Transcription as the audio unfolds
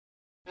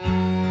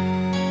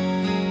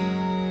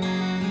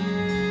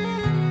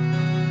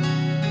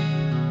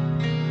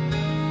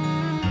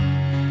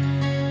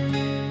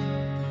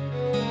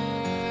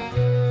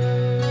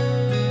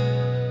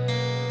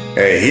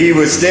He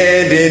was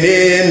standing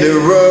in the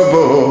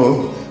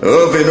rubble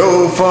of an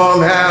old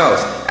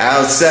farmhouse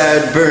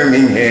outside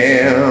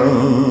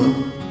Birmingham,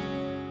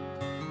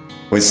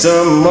 when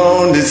some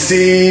on the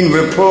scene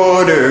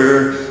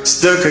reporter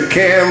stuck a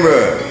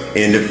camera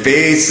in the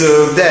face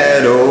of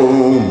that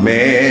old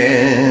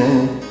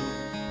man.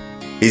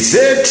 He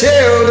said,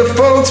 "Tell the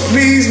folks,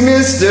 please,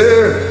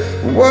 mister,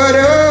 what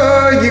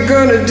are you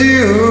gonna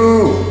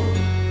do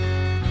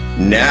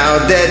now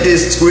that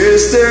this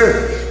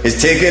twister is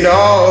taking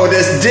all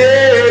that's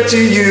dear to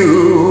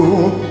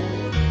you?"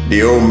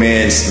 The old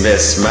man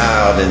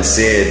smiled and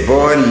said,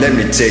 "Boy, let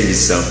me tell you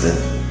something.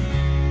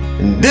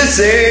 This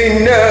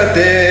ain't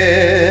nothing."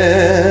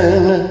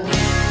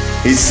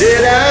 He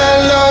said,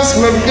 "I lost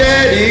my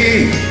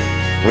daddy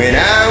when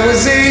I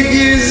was 8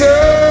 years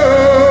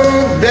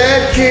old.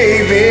 That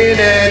cave-in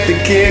at the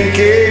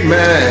Kincaid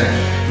mine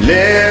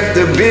left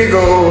a big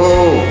old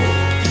hole.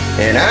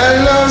 And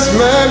I lost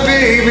my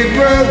baby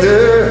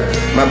brother,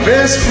 my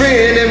best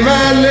friend, and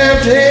my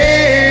left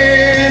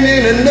hand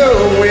in a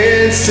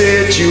no-win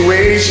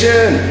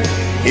situation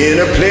in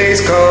a place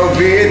called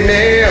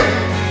Vietnam.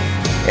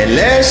 And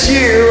last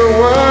year I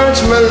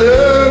watched my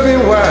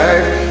loving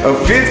wife of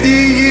 50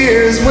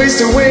 years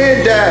waste away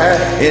and die.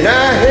 And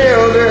I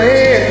held her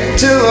hand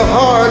till her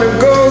heart of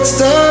gold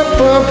stopped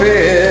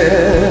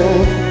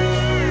pumping.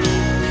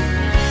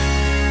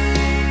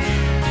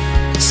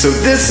 So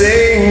this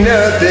ain't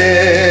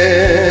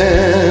nothing."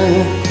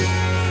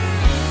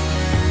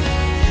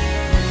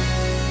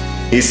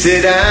 He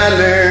said, "I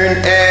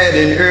learned at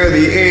an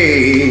early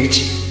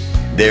age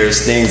there's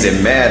things that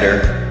matter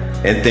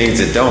and things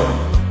that don't.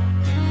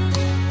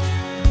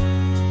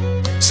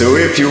 So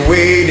if you're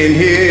waiting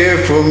here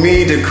for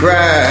me to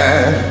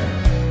cry,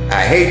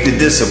 I hate to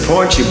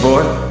disappoint you,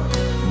 boy,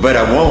 but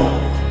I won't."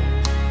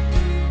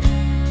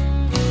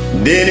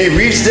 Then he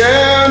reached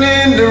down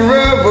in the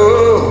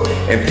rubble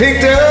and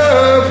picked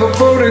up a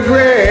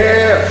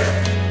photograph,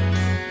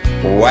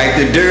 wiped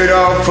the dirt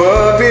off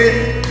of it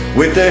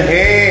with the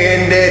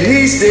hand that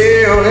he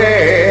still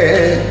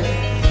had.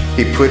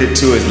 He put it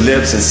to his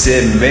lips and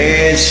said,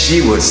 "Man, she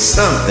was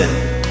something.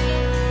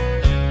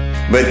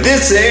 But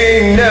this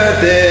ain't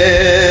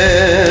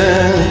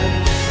nothing."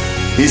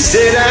 He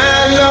said,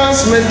 "I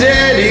lost my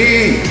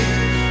daddy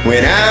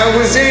when I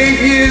was 8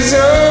 years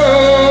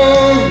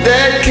old.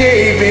 That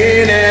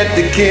cave-in at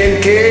the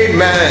Kincaid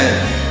mine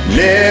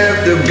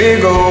left a big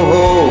old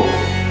hole.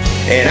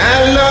 And I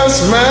lost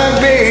my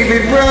baby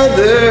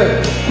brother,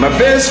 my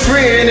best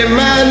friend, and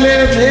my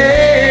left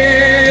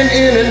hand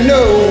in a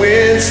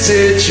no-win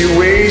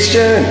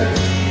situation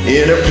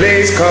in a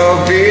place called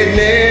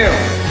Vietnam.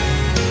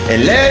 And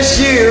last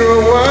year I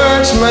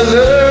watched my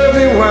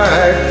loving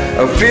wife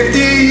of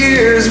 50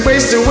 years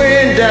waste away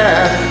and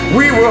die.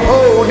 We were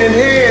holding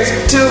hands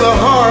till the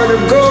heart of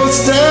gold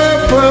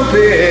stopped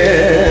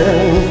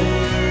pumping.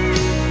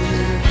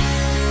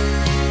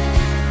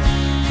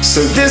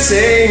 So this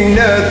ain't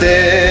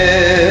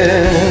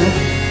nothing."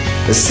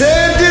 I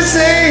said, "This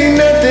ain't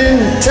nothing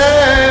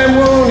time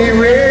won't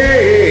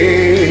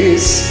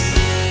erase.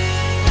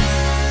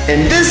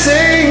 And this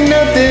ain't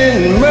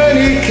nothing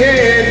money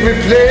can't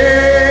replace."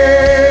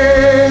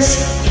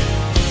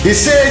 He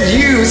said,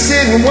 "You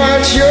sit and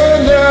watch your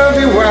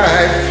loving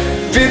wife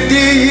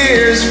 50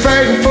 years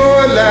fighting for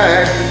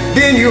life.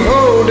 Then you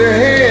hold her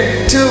hand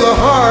till the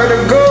heart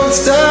of gold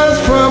starts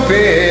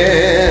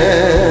pumping."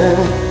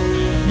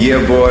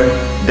 Yeah, boy,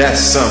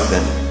 that's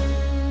something.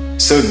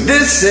 So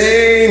this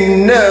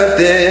ain't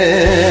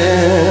nothing.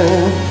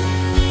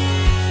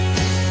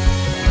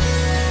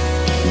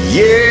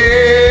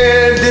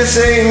 Yeah, this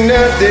ain't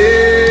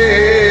nothing.